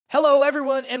Hello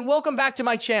everyone and welcome back to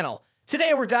my channel.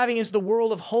 Today we're diving into the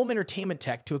world of home entertainment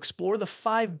tech to explore the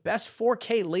 5 best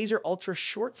 4K laser ultra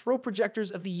short throw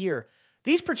projectors of the year.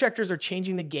 These projectors are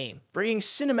changing the game, bringing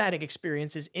cinematic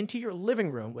experiences into your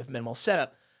living room with minimal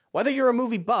setup. Whether you're a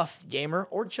movie buff, gamer,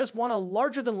 or just want a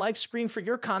larger than life screen for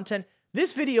your content,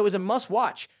 this video is a must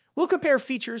watch. We'll compare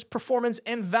features, performance,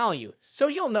 and value, so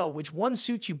you'll know which one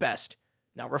suits you best.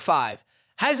 Number 5.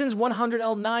 Hisense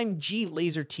 100L9G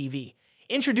Laser TV.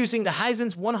 Introducing the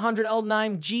Hisense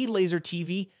 100L9G Laser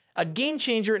TV, a game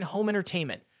changer in home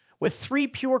entertainment. With 3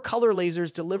 pure color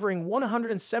lasers delivering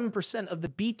 107% of the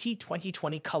BT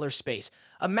 2020 color space,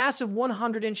 a massive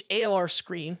 100-inch ALR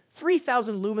screen,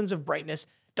 3,000 lumens of brightness,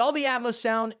 Dolby Atmos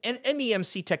sound, and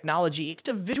MEMC technology, it's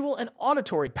a visual and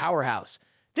auditory powerhouse.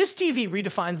 This TV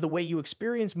redefines the way you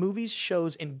experience movies,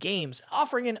 shows, and games,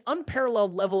 offering an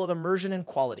unparalleled level of immersion and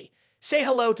quality. Say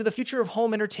hello to the future of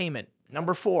home entertainment.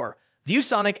 Number 4.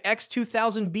 ViewSonic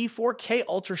X2000B 4K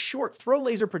Ultra Short Throw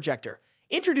Laser Projector.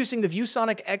 Introducing the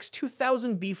ViewSonic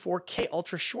X2000B 4K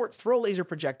Ultra Short Throw Laser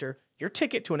Projector, your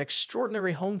ticket to an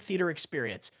extraordinary home theater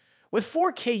experience. With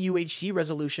 4K UHD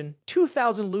resolution,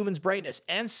 2000 lumens brightness,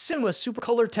 and cinema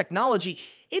supercolor technology,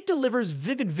 it delivers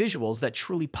vivid visuals that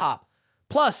truly pop.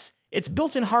 Plus, its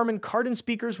built-in Harman Kardon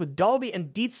speakers with Dolby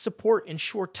and Dietz support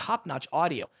ensure top-notch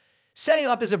audio. Setting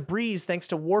up is a breeze thanks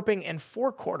to warping and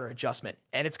 4-corner adjustment,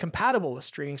 and it's compatible with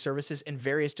streaming services and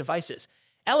various devices.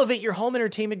 Elevate your home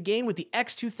entertainment game with the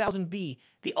X2000B,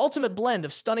 the ultimate blend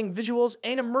of stunning visuals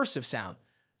and immersive sound.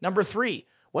 Number 3.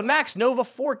 WEMAX Nova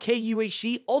 4K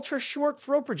UHD Ultra Short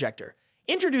Throw Projector.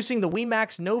 Introducing the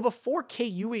WEMAX Nova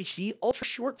 4K UHD Ultra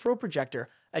Short Throw Projector,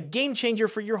 a game changer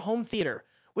for your home theater.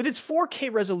 With its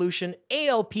 4K resolution,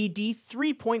 ALPD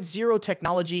 3.0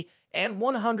 technology, and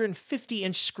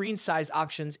 150-inch screen size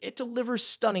options, it delivers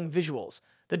stunning visuals.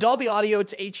 The Dolby Audio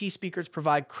to HE speakers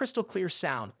provide crystal clear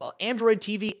sound, while Android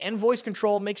TV and voice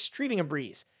control make streaming a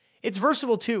breeze. It's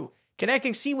versatile too,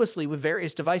 connecting seamlessly with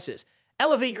various devices.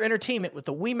 Elevate your entertainment with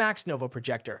the WEMAX Nova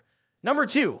projector. Number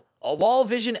 2. AWOL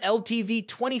Vision LTV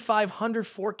 2500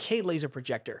 4K Laser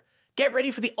Projector. Get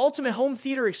ready for the ultimate home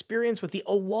theater experience with the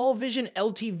AWOL Vision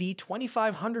LTV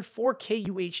 2500 4K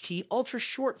UHD Ultra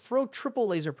Short Throw Triple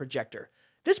Laser Projector.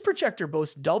 This projector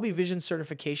boasts Dolby Vision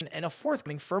certification and a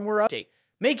forthcoming firmware update,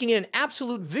 making it an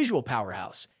absolute visual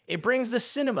powerhouse. It brings the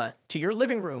cinema to your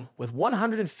living room with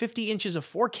 150 inches of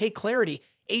 4K clarity,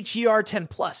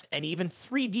 HDR10+, and even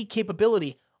 3D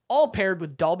capability, all paired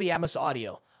with Dolby Atmos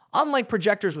audio. Unlike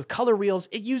projectors with color wheels,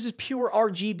 it uses pure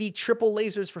RGB triple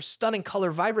lasers for stunning color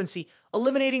vibrancy,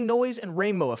 eliminating noise and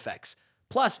rainbow effects.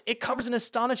 Plus, it covers an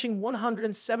astonishing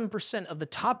 107% of the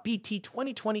top BT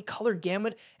 2020 color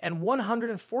gamut and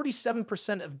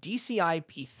 147% of DCI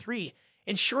P3,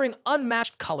 ensuring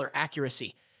unmatched color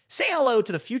accuracy. Say hello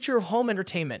to the future of home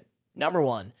entertainment. Number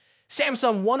 1.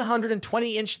 Samsung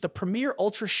 120-inch The Premier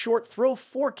Ultra Short Throw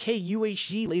 4K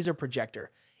UHD Laser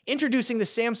Projector. Introducing the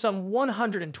Samsung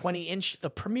 120-inch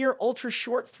The Premier Ultra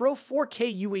Short Throw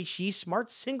 4K UHD Smart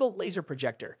Single Laser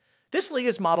Projector. This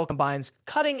latest model combines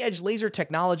cutting-edge laser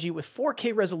technology with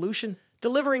 4K resolution,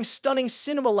 delivering stunning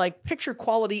cinema-like picture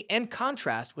quality and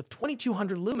contrast with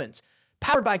 2200 lumens.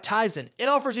 Powered by Tizen, it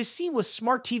offers a seamless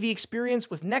smart TV experience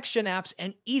with next-gen apps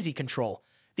and easy control.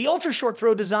 The ultra short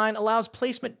throw design allows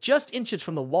placement just inches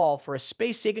from the wall for a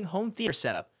space-saving home theater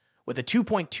setup. With a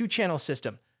 2.2-channel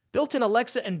system, built-in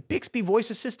Alexa and Bixby voice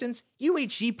assistants,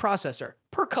 UHD processor,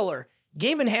 per color,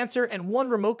 game enhancer, and 1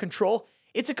 remote control,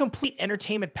 it's a complete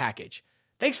entertainment package.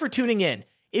 Thanks for tuning in.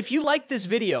 If you liked this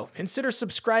video, consider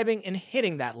subscribing and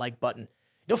hitting that like button.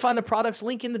 You'll find the product's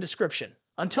link in the description.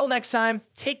 Until next time,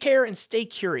 take care and stay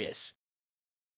curious.